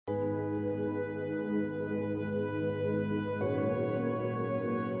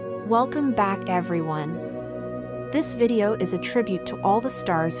Welcome back, everyone. This video is a tribute to all the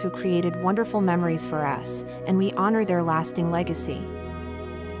stars who created wonderful memories for us, and we honor their lasting legacy.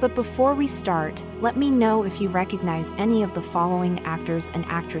 But before we start, let me know if you recognize any of the following actors and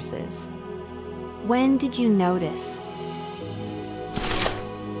actresses. When did you notice?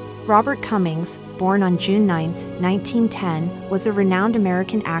 Robert Cummings, born on June 9, 1910, was a renowned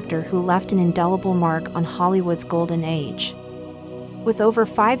American actor who left an indelible mark on Hollywood's golden age. With over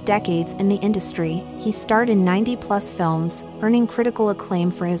 5 decades in the industry, he starred in 90-plus films, earning critical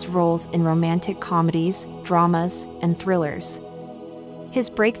acclaim for his roles in romantic comedies, dramas, and thrillers. His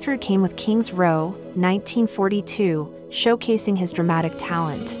breakthrough came with King's Row, 1942, showcasing his dramatic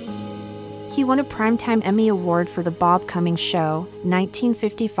talent. He won a Primetime Emmy Award for The Bob Cummings Show,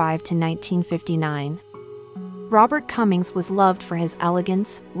 1955 to 1959. Robert Cummings was loved for his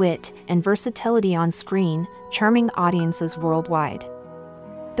elegance, wit, and versatility on screen, charming audiences worldwide.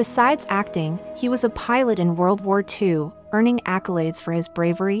 Besides acting, he was a pilot in World War II, earning accolades for his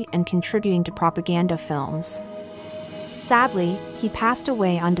bravery and contributing to propaganda films. Sadly, he passed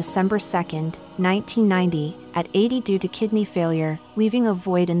away on December 2, 1990, at 80 due to kidney failure, leaving a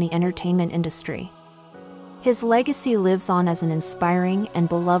void in the entertainment industry. His legacy lives on as an inspiring and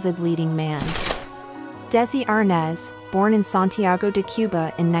beloved leading man. Desi Arnaz, born in Santiago de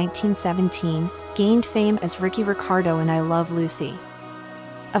Cuba in 1917, gained fame as Ricky Ricardo in I Love Lucy.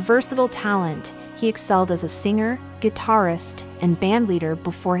 A versatile talent, he excelled as a singer, guitarist, and bandleader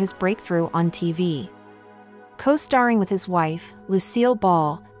before his breakthrough on TV. Co-starring with his wife, Lucille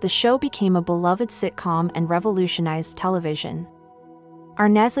Ball, the show became a beloved sitcom and revolutionized television.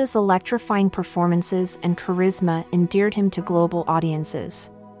 Arnaz's electrifying performances and charisma endeared him to global audiences.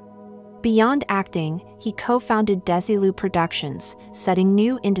 Beyond acting, he co-founded Desilu Productions, setting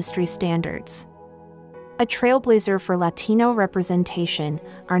new industry standards. A trailblazer for Latino representation,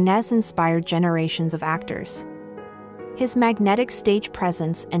 Arnaz inspired generations of actors. His magnetic stage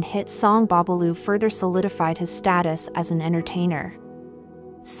presence and hit song Babalu further solidified his status as an entertainer.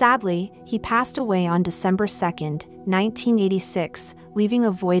 Sadly, he passed away on December 2, 1986, leaving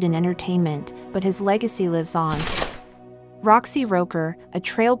a void in entertainment, but his legacy lives on. Roxie Roker, a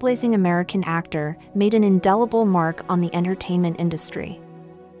trailblazing American actor, made an indelible mark on the entertainment industry.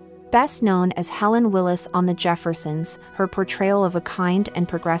 Best known as Helen Willis on The Jeffersons, her portrayal of a kind and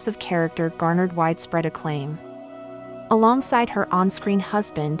progressive character garnered widespread acclaim. Alongside her on-screen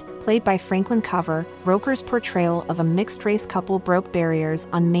husband, played by Franklin Cover, Roker's portrayal of a mixed-race couple broke barriers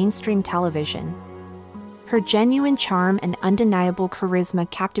on mainstream television. Her genuine charm and undeniable charisma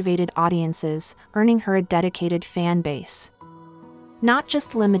captivated audiences, earning her a dedicated fan base. Not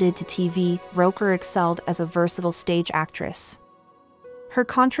just limited to TV, Roker excelled as a versatile stage actress. Her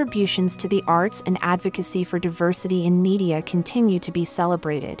contributions to the arts and advocacy for diversity in media continue to be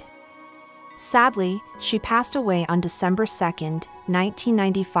celebrated. Sadly, she passed away on December 2,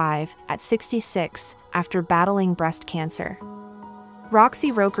 1995, at 66, after battling breast cancer.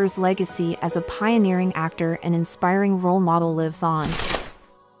 Roxie Roker's legacy as a pioneering actor and inspiring role model lives on.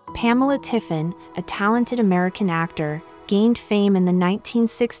 Pamela Tiffin, a talented American actor, gained fame in the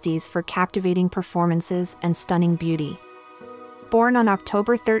 1960s for captivating performances and stunning beauty. Born on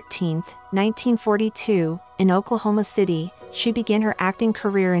October 13, 1942, in Oklahoma City, she began her acting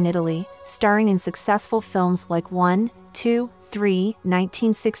career in Italy, starring in successful films like 1, 2, 3,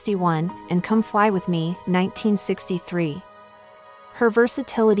 1961, and Come Fly With Me, 1963. Her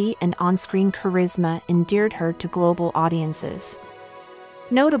versatility and on-screen charisma endeared her to global audiences.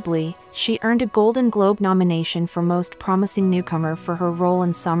 Notably, she earned a Golden Globe nomination for Most Promising Newcomer for her role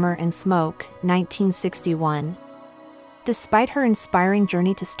in Summer and Smoke, 1961. Despite her inspiring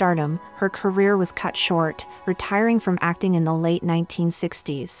journey to stardom, her career was cut short, retiring from acting in the late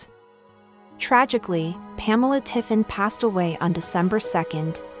 1960s. Tragically, Pamela Tiffin passed away on December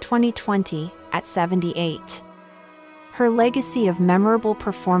 2, 2020, at 78. Her legacy of memorable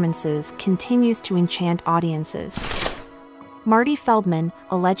performances continues to enchant audiences. Marty Feldman,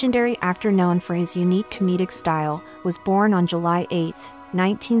 a legendary actor known for his unique comedic style, was born on July 8,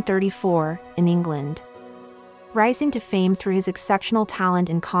 1934, in England. Rising to fame through his exceptional talent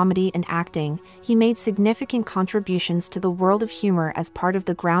in comedy and acting, he made significant contributions to the world of humor as part of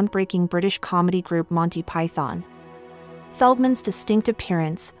the groundbreaking British comedy group Monty Python. Feldman's distinct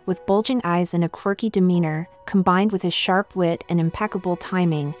appearance, with bulging eyes and a quirky demeanor, combined with his sharp wit and impeccable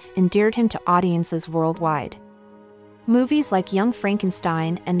timing, endeared him to audiences worldwide. Movies like Young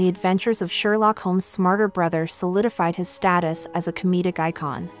Frankenstein and The Adventures of Sherlock Holmes' smarter brother solidified his status as a comedic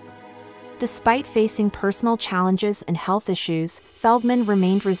icon. Despite facing personal challenges and health issues, Feldman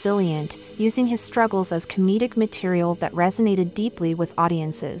remained resilient, using his struggles as comedic material that resonated deeply with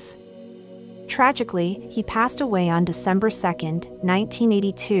audiences. Tragically, he passed away on December 2,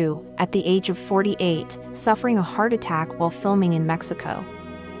 1982, at the age of 48, suffering a heart attack while filming in Mexico.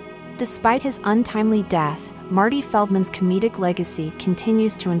 Despite his untimely death, Marty Feldman's comedic legacy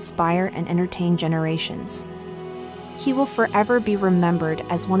continues to inspire and entertain generations. He will forever be remembered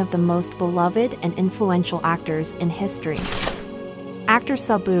as one of the most beloved and influential actors in history. Actor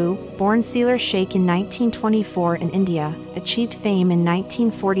Sabu, born Sealer Sheikh in 1924 in India, achieved fame in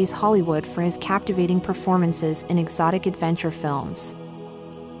 1940s Hollywood for his captivating performances in exotic adventure films.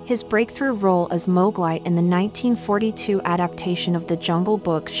 His breakthrough role as Mowgli in the 1942 adaptation of The Jungle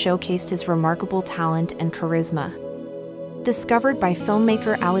Book showcased his remarkable talent and charisma. Discovered by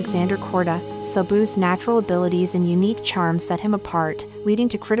filmmaker Alexander Korda, Sabu's natural abilities and unique charm set him apart, leading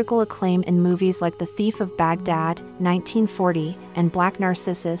to critical acclaim in movies like The Thief of Baghdad, 1940, and Black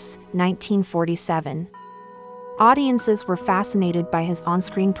Narcissus, 1947. Audiences were fascinated by his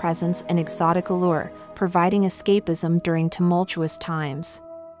on-screen presence and exotic allure, providing escapism during tumultuous times.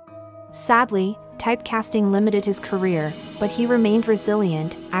 Sadly, typecasting limited his career, but he remained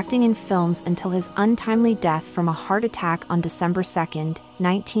resilient, acting in films until his untimely death from a heart attack on December 2,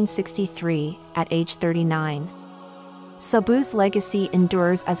 1963, at age 39. Sabu's legacy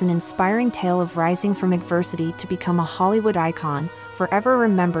endures as an inspiring tale of rising from adversity to become a Hollywood icon, forever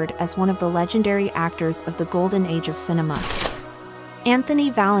remembered as one of the legendary actors of the golden age of cinema. Anthony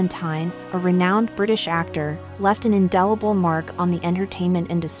Valentine, a renowned British actor, left an indelible mark on the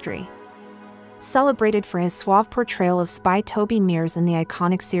entertainment industry. Celebrated for his suave portrayal of spy Toby Mears in the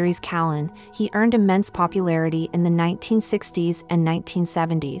iconic series Callan, he earned immense popularity in the 1960s and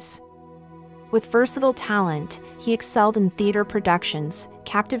 1970s. With versatile talent, he excelled in theater productions,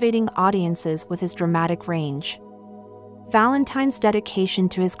 captivating audiences with his dramatic range. Valentine's dedication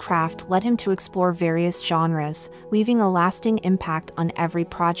to his craft led him to explore various genres, leaving a lasting impact on every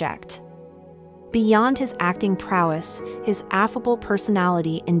project. Beyond his acting prowess, his affable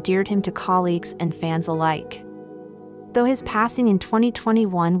personality endeared him to colleagues and fans alike. Though his passing in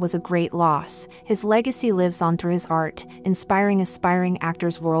 2021 was a great loss, his legacy lives on through his art, inspiring aspiring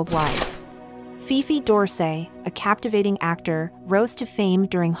actors worldwide. Fifi D'Orsay, a captivating actor, rose to fame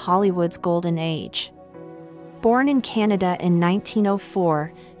during Hollywood's golden age. Born in Canada in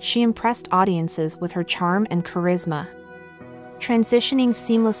 1904, she impressed audiences with her charm and charisma. Transitioning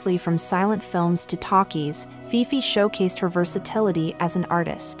seamlessly from silent films to talkies, Fifi showcased her versatility as an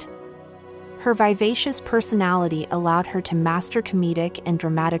artist. Her vivacious personality allowed her to master comedic and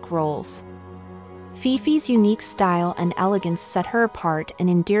dramatic roles. Fifi's unique style and elegance set her apart and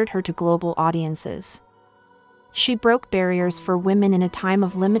endeared her to global audiences. She broke barriers for women in a time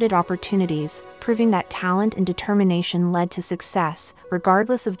of limited opportunities, proving that talent and determination led to success,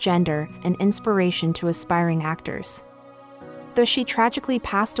 regardless of gender, and inspiration to aspiring actors. Though she tragically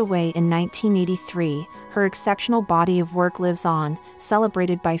passed away in 1983, her exceptional body of work lives on,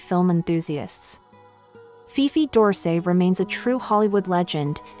 celebrated by film enthusiasts. Fifi D'Orsay remains a true Hollywood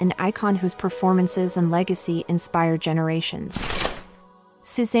legend, an icon whose performances and legacy inspire generations.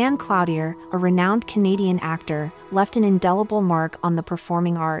 Suzanne Cloutier, a renowned Canadian actor, left an indelible mark on the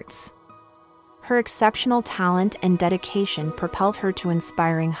performing arts. Her exceptional talent and dedication propelled her to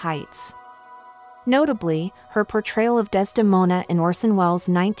inspiring heights. Notably, her portrayal of Desdemona in Orson Welles'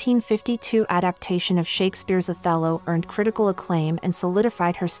 1952 adaptation of Shakespeare's Othello earned critical acclaim and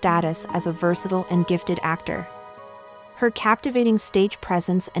solidified her status as a versatile and gifted actor. Her captivating stage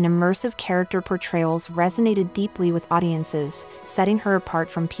presence and immersive character portrayals resonated deeply with audiences, setting her apart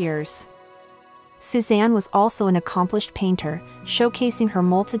from peers. Suzanne was also an accomplished painter, showcasing her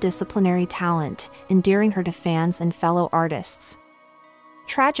multidisciplinary talent, endearing her to fans and fellow artists.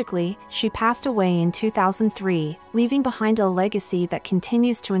 Tragically, she passed away in 2003, leaving behind a legacy that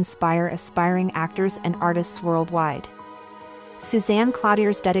continues to inspire aspiring actors and artists worldwide. Suzanne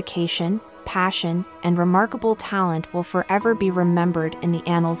Cloutier's dedication, passion, and remarkable talent will forever be remembered in the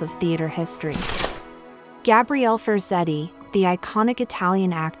annals of theater history. Gabriele Ferzetti, the iconic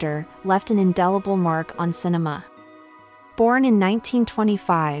Italian actor, left an indelible mark on cinema. Born in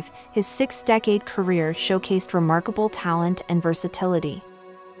 1925, his six-decade career showcased remarkable talent and versatility.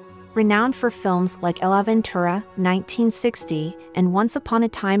 Renowned for films like El Aventura, 1960, and Once Upon a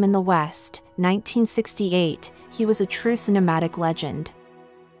Time in the West, 1968, he was a true cinematic legend.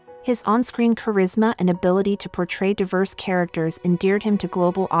 His on-screen charisma and ability to portray diverse characters endeared him to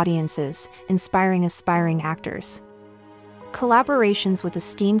global audiences, inspiring aspiring actors. Collaborations with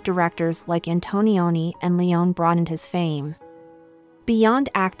esteemed directors like Antonioni and Leone broadened his fame. Beyond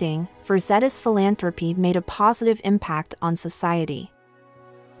acting, Ferzetti's philanthropy made a positive impact on society.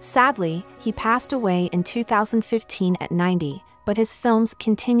 Sadly, he passed away in 2015 at 90, but his films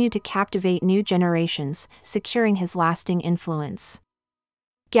continue to captivate new generations, securing his lasting influence.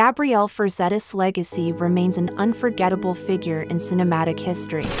 Gabriele Ferzetti's legacy remains an unforgettable figure in cinematic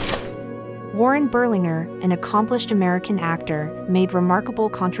history. Warren Berlinger, an accomplished American actor, made remarkable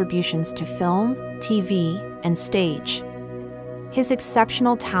contributions to film, TV, and stage. His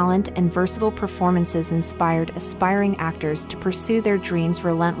exceptional talent and versatile performances inspired aspiring actors to pursue their dreams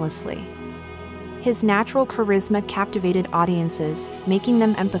relentlessly. His natural charisma captivated audiences, making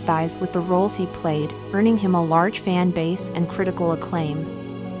them empathize with the roles he played, earning him a large fan base and critical acclaim.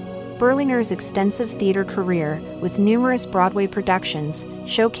 Berlinger's extensive theater career, with numerous Broadway productions,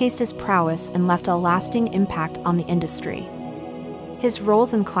 showcased his prowess and left a lasting impact on the industry. His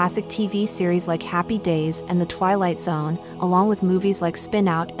roles in classic TV series like Happy Days and The Twilight Zone, along with movies like Spin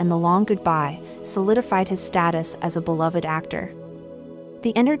Out and The Long Goodbye, solidified his status as a beloved actor.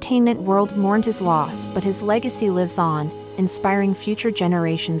 The entertainment world mourned his loss, but his legacy lives on, inspiring future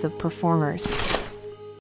generations of performers.